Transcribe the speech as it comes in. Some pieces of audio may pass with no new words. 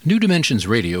New Dimensions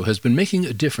Radio has been making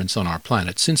a difference on our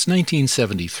planet since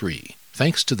 1973,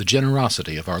 thanks to the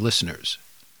generosity of our listeners.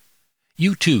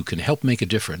 You too can help make a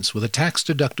difference with a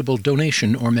tax-deductible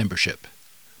donation or membership.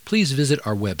 Please visit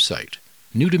our website,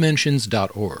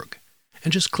 newdimensions.org,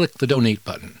 and just click the Donate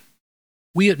button.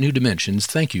 We at New Dimensions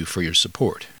thank you for your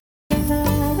support.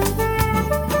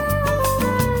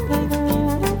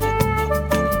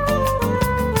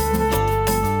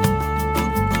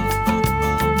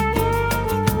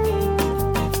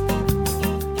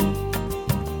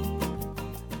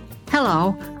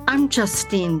 Hello, I'm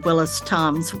Justine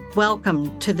Willis-Toms.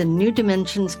 Welcome to the New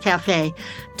Dimensions Cafe.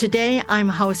 Today I'm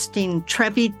hosting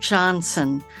Trebbe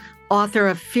Johnson, author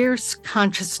of Fierce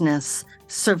Consciousness,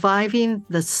 Surviving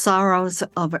the Sorrows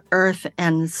of Earth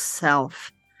and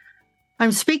Self.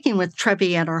 I'm speaking with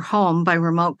Trebbe at her home by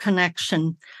remote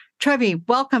connection. Trebbe,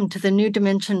 welcome to the New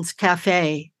Dimensions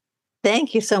Cafe.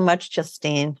 Thank you so much,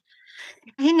 Justine.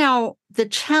 You know, the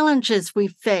challenges we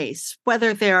face,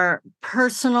 whether they're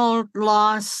personal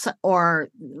loss or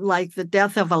like the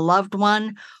death of a loved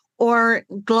one, or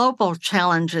global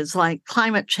challenges like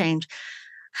climate change,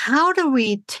 how do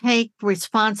we take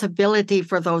responsibility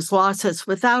for those losses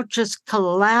without just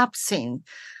collapsing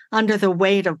under the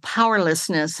weight of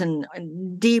powerlessness and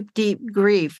deep, deep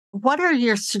grief? What are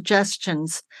your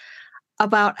suggestions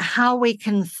about how we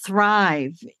can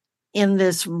thrive in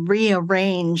this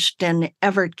rearranged and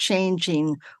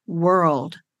ever-changing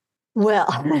world? Well,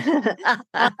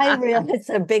 it's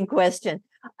a big question.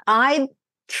 I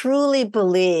truly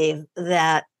believe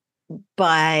that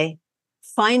by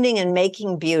finding and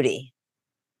making beauty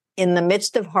in the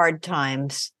midst of hard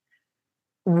times,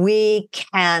 we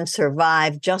can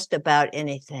survive just about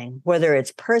anything, whether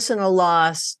it's personal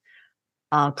loss,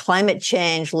 climate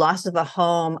change, loss of a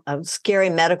home, a scary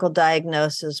medical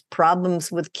diagnosis, problems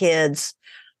with kids.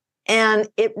 And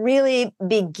it really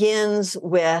begins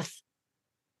with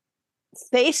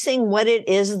facing what it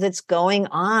is that's going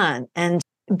on and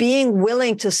being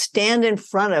willing to stand in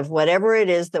front of whatever it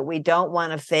is that we don't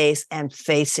want to face and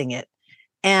facing it.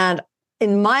 And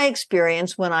in my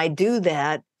experience, when I do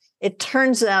that, it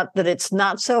turns out that it's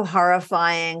not so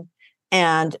horrifying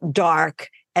and dark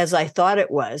as I thought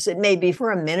it was. It may be for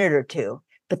a minute or two,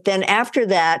 but then after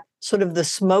that, sort of the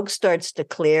smoke starts to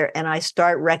clear and I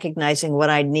start recognizing what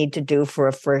I need to do for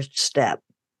a first step.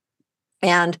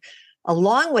 And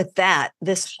along with that,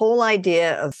 this whole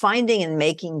idea of finding and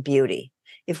making beauty,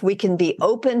 if we can be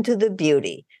open to the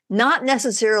beauty, not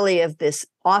necessarily of this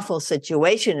awful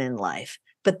situation in life,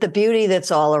 but the beauty that's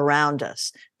all around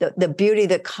us, the beauty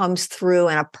that comes through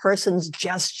in a person's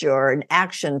gesture or an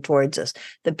action towards us,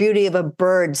 the beauty of a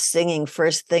bird singing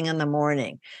first thing in the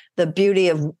morning, the beauty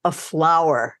of a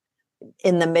flower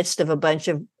in the midst of a bunch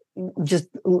of just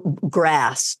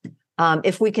grass.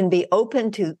 If we can be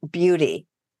open to beauty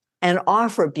and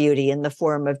offer beauty in the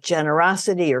form of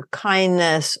generosity or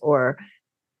kindness or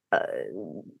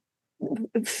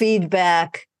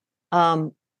feedback,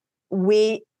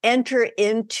 we enter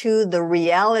into the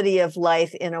reality of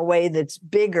life in a way that's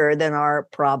bigger than our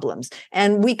problems.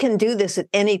 And we can do this at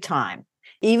any time.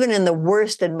 Even in the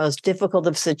worst and most difficult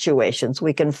of situations,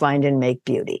 we can find and make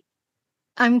beauty.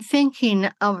 I'm thinking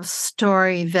of a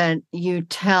story that you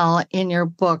tell in your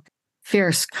book,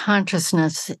 Fierce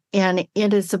Consciousness, and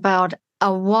it is about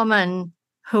a woman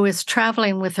who is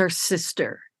traveling with her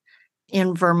sister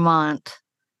in Vermont,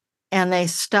 and they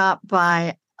stop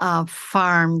by a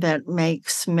farm that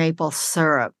makes maple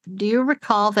syrup. Do you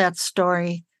recall that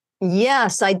story?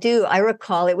 Yes, I do. I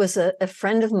recall it was a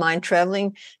friend of mine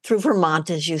traveling through Vermont,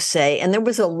 as you say, and there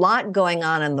was a lot going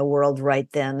on in the world right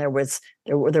then. There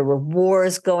were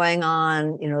wars going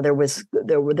on. You know, there was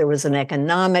an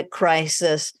economic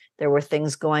crisis. There were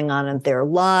things going on in their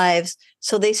lives.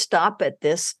 So they stop at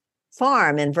this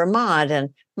farm in Vermont, and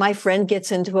my friend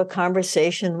gets into a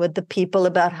conversation with the people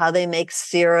about how they make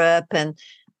syrup, and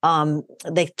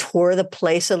they tour the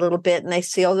place a little bit and they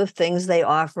see all the things they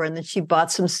offer. And then she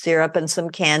bought some syrup and some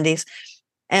candies.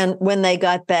 And when they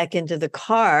got back into the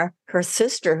car, her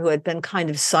sister, who had been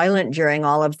kind of silent during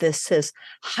all of this, says,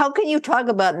 "How can you talk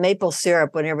about maple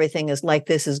syrup when everything is like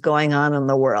this is going on in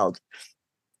the world?"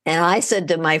 And I said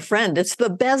to my friend, "It's the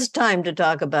best time to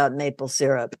talk about maple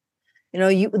syrup. You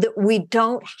know, we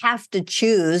don't have to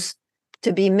choose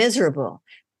to be miserable."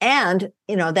 And,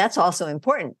 you know, that's also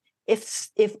important.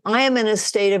 If I am in a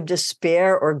state of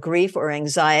despair or grief or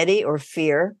anxiety or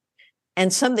fear,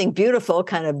 and something beautiful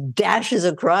kind of dashes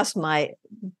across my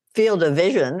field of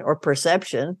vision or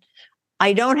perception,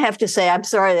 I don't have to say, "I'm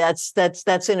sorry,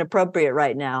 that's inappropriate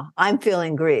right now. I'm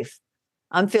feeling grief.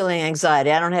 I'm feeling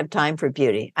anxiety. I don't have time for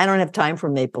beauty. I don't have time for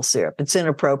maple syrup. It's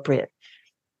inappropriate."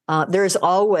 there's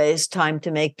always time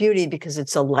to make beauty because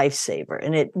it's a lifesaver.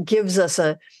 And it gives us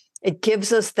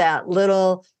that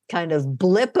little kind of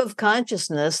blip of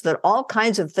consciousness that all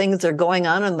kinds of things are going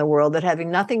on in the world that having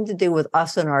nothing to do with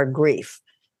us and our grief,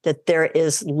 that there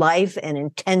is life and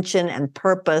intention and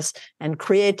purpose and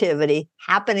creativity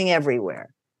happening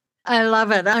everywhere. I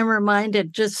love it. I'm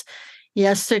reminded just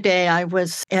yesterday I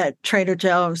was at Trader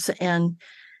Joe's, and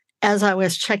as I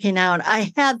was checking out,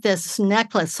 I had this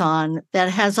necklace on that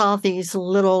has all these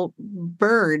little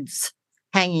birds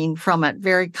hanging from it,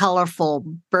 very colorful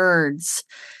birds.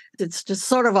 It's just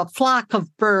sort of a flock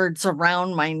of birds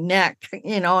around my neck,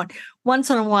 And once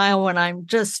in a while when I'm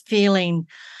just feeling,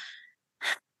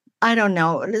 I don't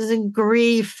know, it is in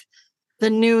grief, the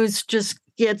news just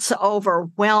gets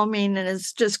overwhelming and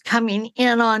it's just coming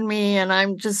in on me. And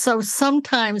I'm just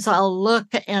sometimes I'll look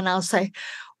and I'll say,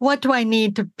 what do I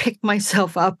need to pick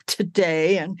myself up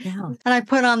today? And I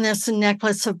put on this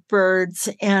necklace of birds.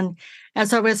 And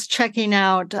as I was checking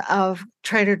out of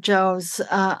Trader Joe's,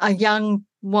 a young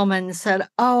woman said,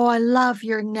 "Oh, I love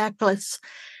your necklace."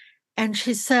 And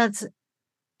she says,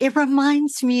 "It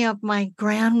reminds me of my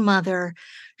grandmother.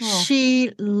 Oh.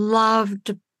 She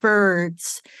loved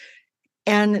birds."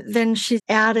 And then she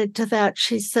added to that,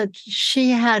 she said she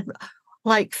had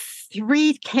like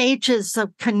 3 cages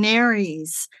of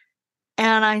canaries.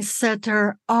 And I said to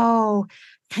her, "Oh,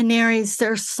 canaries,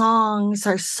 their songs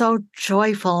are so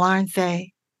joyful, aren't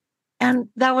they?" And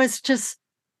that was just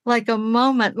like a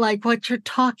moment, like what you're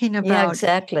talking about. Yeah,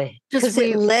 exactly. Because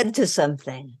it led to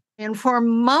something. And for a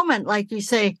moment, like you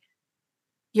say,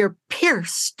 you're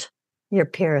pierced. You're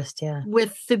pierced, yeah.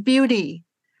 With the beauty.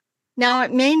 Now,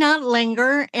 it may not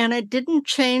linger, and it didn't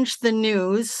change the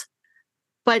news,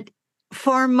 but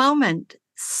for a moment,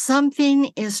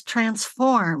 something is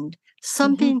transformed.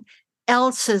 Something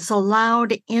else is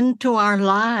allowed into our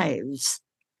lives.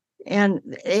 And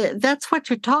that's what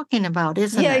you're talking about,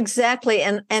 isn't it? Yeah, exactly.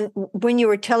 And when you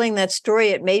were telling that story,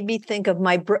 it made me think of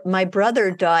my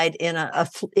brother died in a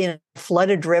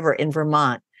flooded river in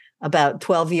Vermont about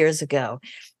 12 years ago.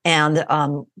 And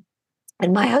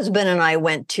my husband and I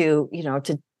went to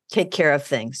take care of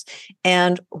things.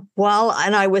 And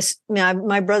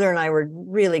my brother and I were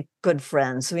really good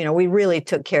friends. We really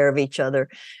took care of each other.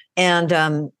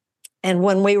 And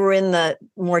when we were in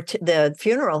the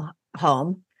funeral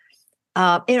home,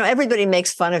 everybody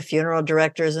makes fun of funeral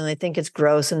directors and they think it's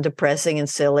gross and depressing and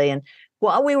silly. And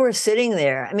while we were sitting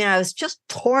there, I was just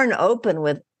torn open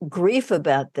with grief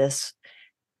about this.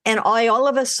 And I all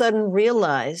of a sudden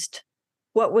realized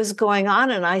what was going on.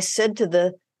 And I said to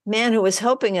the man who was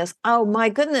helping us, "Oh my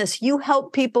goodness, you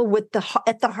help people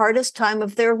at the hardest time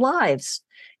of their lives.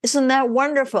 Isn't that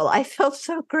wonderful?" I felt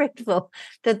so grateful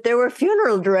that there were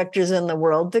funeral directors in the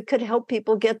world that could help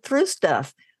people get through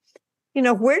stuff.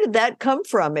 Where did that come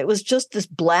from? It was just this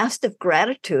blast of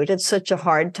gratitude at such a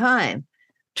hard time.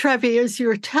 Trebbe, as you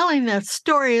were telling that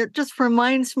story, it just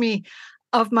reminds me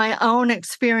of my own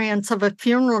experience of a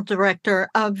funeral director.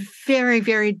 A very,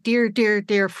 very dear, dear,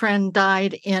 dear friend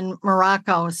died in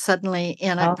Morocco suddenly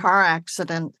in a car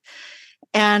accident.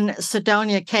 And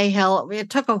Sedonia Cahill, it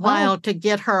took a while to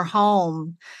get her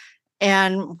home.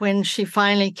 And when she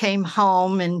finally came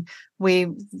home and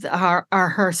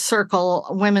her circle,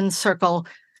 women's circle,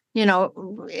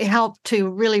 helped to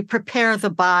really prepare the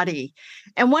body.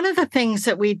 And one of the things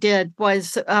that we did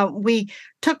was we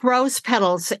took rose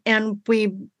petals and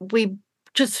we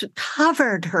just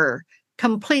covered her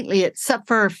completely, except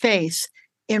for her face,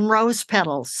 in rose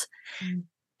petals. Mm.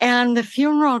 And the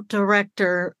funeral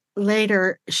director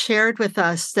later shared with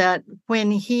us that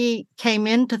when he came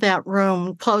into that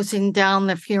room, closing down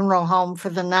the funeral home for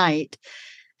the night,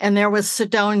 and there was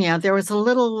Sedonia, there was a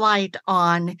little light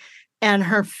on, and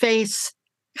her face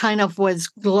kind of was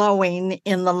glowing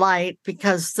in the light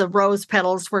because the rose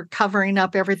petals were covering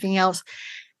up everything else.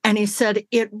 And he said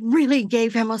it really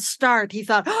gave him a start. He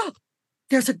thought, "Oh,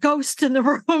 there's a ghost in the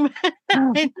room."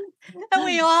 And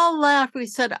we all laughed. We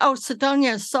said, "Oh,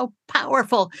 Sedonia is so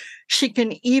powerful. She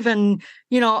can even,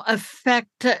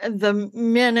 affect the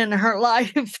men in her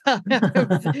life,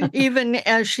 even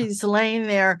as she's laying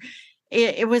there."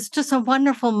 It was just a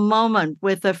wonderful moment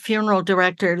with a funeral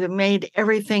director that made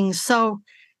everything so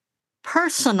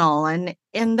personal.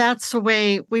 And that's the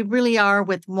way we really are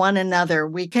with one another.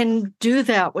 We can do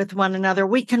that with one another.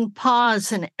 We can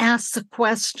pause and ask the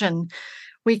question.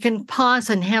 We can pause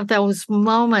and have those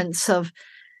moments of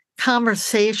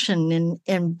conversation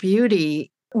and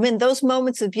beauty. Those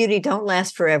moments of beauty don't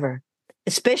last forever.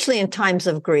 especially in times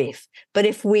of grief. But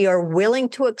if we are willing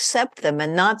to accept them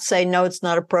and not say, no, it's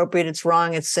not appropriate, it's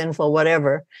wrong, it's sinful,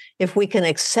 whatever, if we can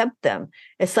accept them,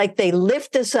 it's like they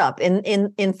lift us up.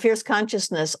 In fierce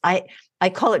consciousness, I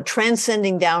call it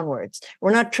transcending downwards.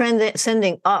 We're not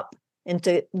transcending up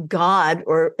into God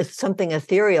or something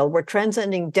ethereal. We're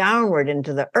transcending downward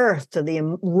into the earth, to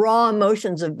the raw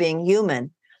emotions of being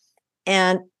human.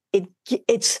 And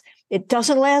it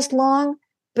doesn't last long,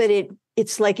 but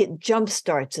it's like it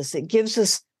jumpstarts us. It gives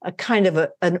us a kind of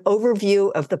an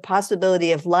overview of the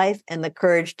possibility of life and the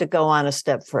courage to go on a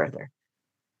step further.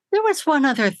 There was one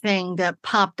other thing that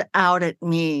popped out at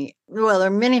me. Well, there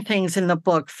are many things in the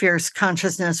book, Fierce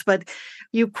Consciousness, but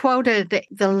you quoted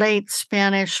the late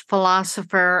Spanish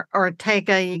philosopher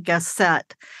Ortega y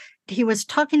Gasset. He was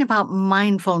talking about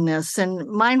mindfulness, and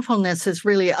mindfulness is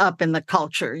really up in the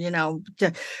culture,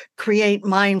 to create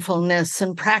mindfulness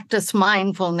and practice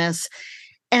mindfulness.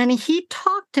 And he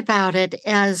talked about it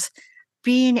as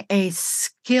being a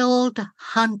skilled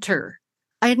hunter.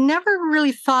 I had never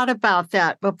really thought about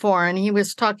that before. And he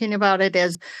was talking about it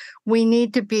as we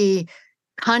need to be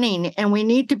cunning and we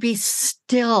need to be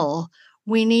still.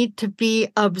 We need to be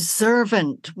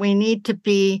observant. We need to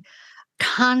be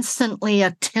constantly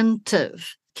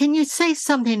attentive. Can you say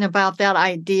something about that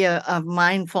idea of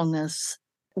mindfulness?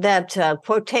 That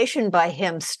quotation by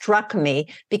him struck me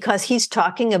because he's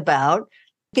talking about,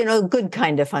 good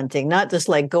kind of hunting, not just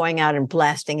like going out and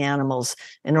blasting animals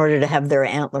in order to have their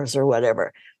antlers or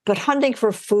whatever, but hunting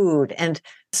for food and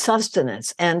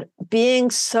sustenance and being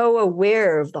so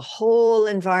aware of the whole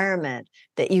environment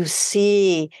that you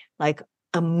see like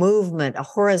a movement, a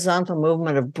horizontal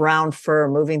movement of brown fur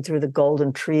moving through the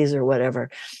golden trees or whatever.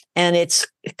 And it's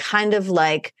kind of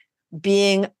like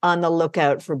being on the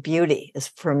lookout for beauty is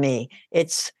for me.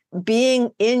 It's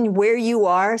being in where you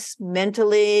are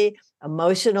mentally,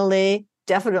 emotionally,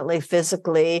 definitely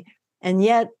physically. And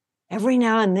yet every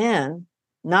now and then,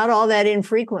 not all that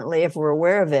infrequently, if we're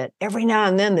aware of it, every now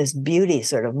and then this beauty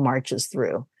sort of marches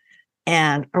through.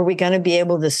 And are we going to be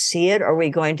able to see it? Are we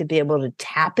going to be able to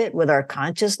tap it with our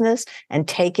consciousness and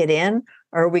take it in?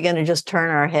 Or are we going to just turn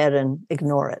our head and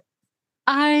ignore it?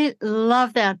 I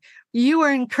love that. You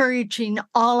are encouraging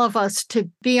all of us to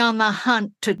be on the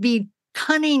hunt, to be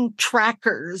cunning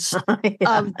trackers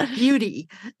of beauty.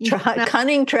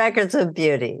 Cunning trackers of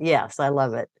beauty. Yes, I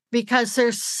love it. Because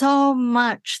there's so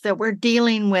much that we're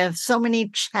dealing with, so many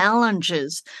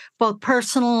challenges, both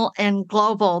personal and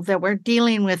global, that we're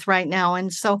dealing with right now.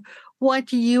 And so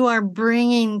what you are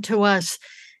bringing to us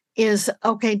is,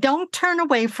 okay, don't turn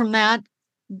away from that,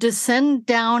 descend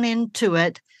down into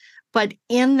it. But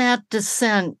in that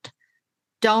descent,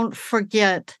 don't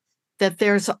forget that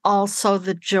there's also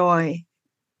the joy.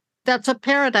 That's a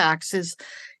paradox, is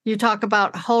you talk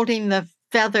about holding the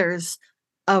feathers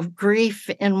of grief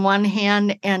in one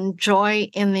hand and joy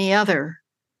in the other.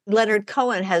 Leonard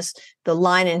Cohen has the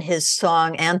line in his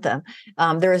song Anthem,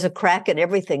 there is a crack in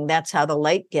everything, that's how the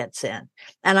light gets in.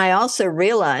 And I also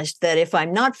realized that if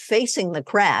I'm not facing the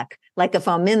crack, like if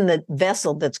I'm in the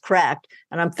vessel that's cracked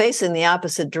and I'm facing the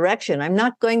opposite direction, I'm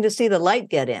not going to see the light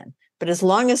get in. But as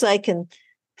long as I can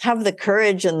have the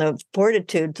courage and the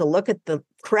fortitude to look at the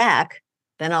crack,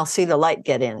 then I'll see the light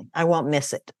get in. I won't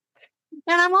miss it.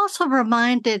 And I'm also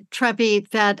reminded, Trebbe,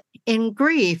 that in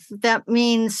grief, that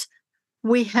means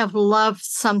we have loved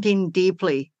something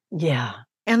deeply. Yeah.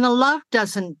 And the love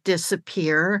doesn't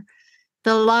disappear.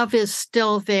 The love is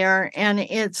still there, and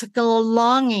it's a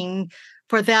longing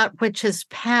for that which is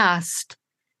past.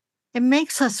 It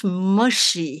makes us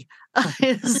mushy,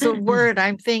 is the word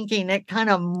I'm thinking. It kind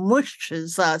of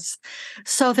mushes us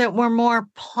so that we're more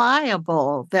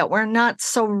pliable, that we're not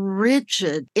so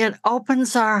rigid. It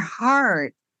opens our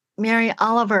heart. Mary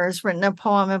Oliver has written a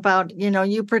poem about,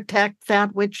 you protect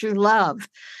that which you love.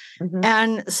 Mm-hmm.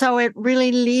 And so it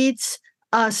really leads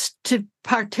us to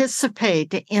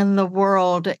participate in the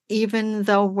world, even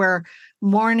though we're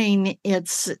mourning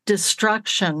its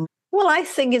destruction. Well, I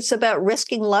think it's about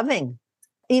risking loving.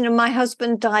 My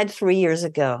husband died 3 years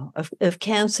ago of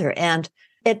cancer. And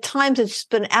at times it's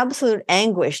been absolute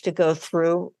anguish to go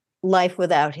through life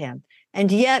without him.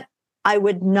 And yet I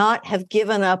would not have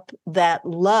given up that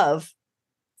love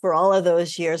for all of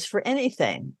those years for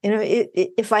anything.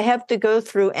 If I have to go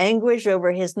through anguish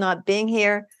over his not being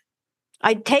here,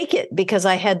 I'd take it because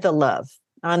I had the love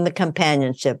and the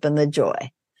companionship and the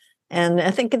joy. And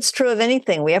I think it's true of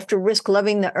anything. We have to risk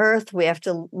loving the earth. We have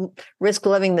to risk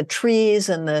loving the trees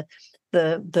and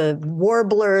the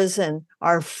warblers and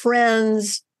our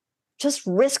friends. Just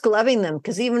risk loving them,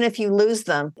 because even if you lose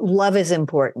them, love is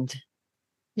important.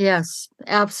 Yes,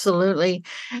 absolutely.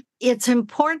 It's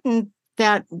important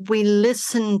that we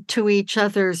listen to each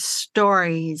other's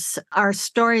stories, our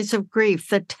stories of grief,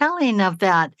 the telling of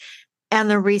that and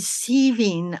the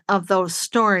receiving of those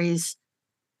stories,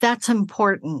 that's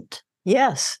important.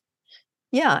 Yes.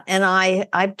 Yeah. And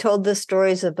I've told the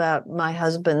stories about my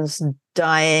husband's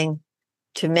dying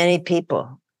to many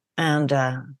people. And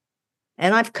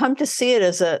I've come to see it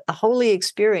as a holy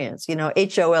experience,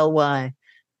 HOLY.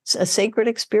 It's a sacred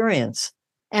experience.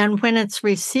 And when it's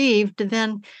received,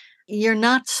 then you're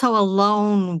not so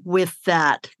alone with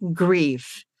that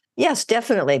grief. Yes,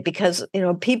 definitely. Because,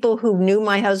 people who knew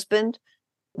my husband,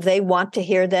 they want to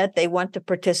hear that. They want to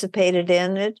participate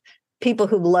in it. People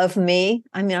who love me.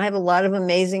 I mean, I have a lot of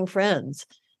amazing friends.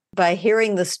 By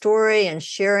hearing the story and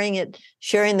sharing it,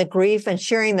 sharing the grief and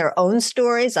sharing their own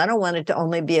stories, I don't want it to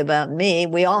only be about me.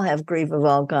 We all have grief of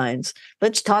all kinds.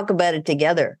 Let's talk about it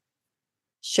together.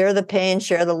 Share the pain,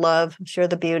 share the love, share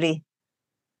the beauty.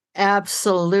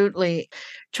 Absolutely.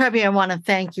 Trebbe, I want to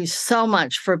thank you so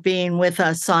much for being with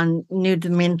us on New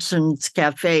Dimensions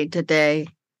Cafe today.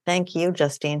 Thank you,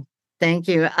 Justine. Thank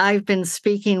you. I've been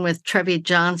speaking with Trebbe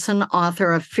Johnson,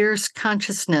 author of Fierce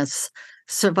Consciousness,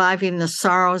 Surviving the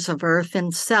Sorrows of Earth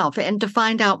and Self. And to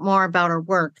find out more about her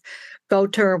work, go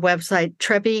to her website,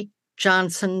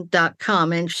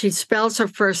 TrebbeJohnson.com. And she spells her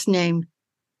first name,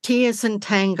 T as in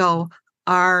Tango,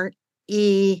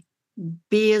 R-E,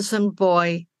 B as in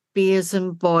boy, B as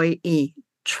in boy, E.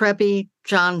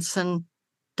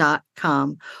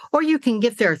 TrebbeJohnson.com. Or you can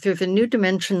get there through the New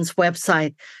Dimensions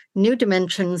website,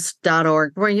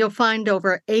 newdimensions.org, where you'll find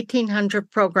over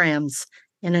 1,800 programs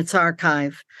in its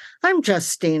archive. I'm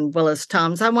Justine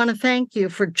Willis-Toms. I want to thank you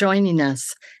for joining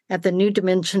us at the New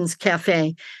Dimensions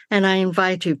Cafe, and I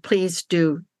invite you, please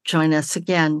do join us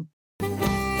again.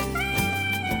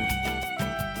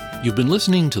 You've been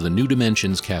listening to the New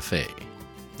Dimensions Cafe.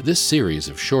 This series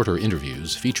of shorter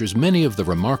interviews features many of the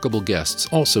remarkable guests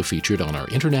also featured on our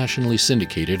internationally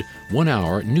syndicated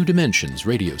one-hour New Dimensions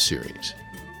radio series.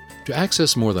 To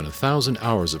access more than 1,000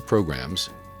 hours of programs,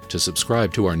 to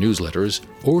subscribe to our newsletters,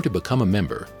 or to become a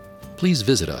member, please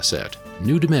visit us at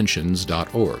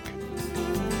newdimensions.org.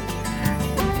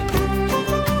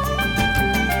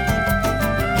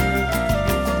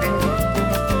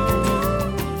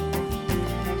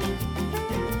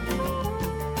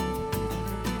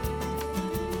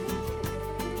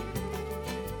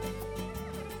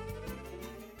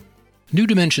 New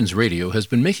Dimensions Radio has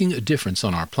been making a difference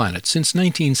on our planet since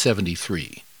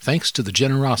 1973, thanks to the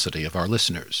generosity of our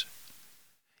listeners.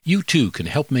 You too can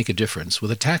help make a difference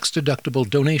with a tax-deductible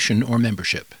donation or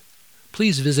membership.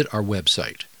 Please visit our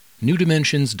website,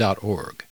 newdimensions.org,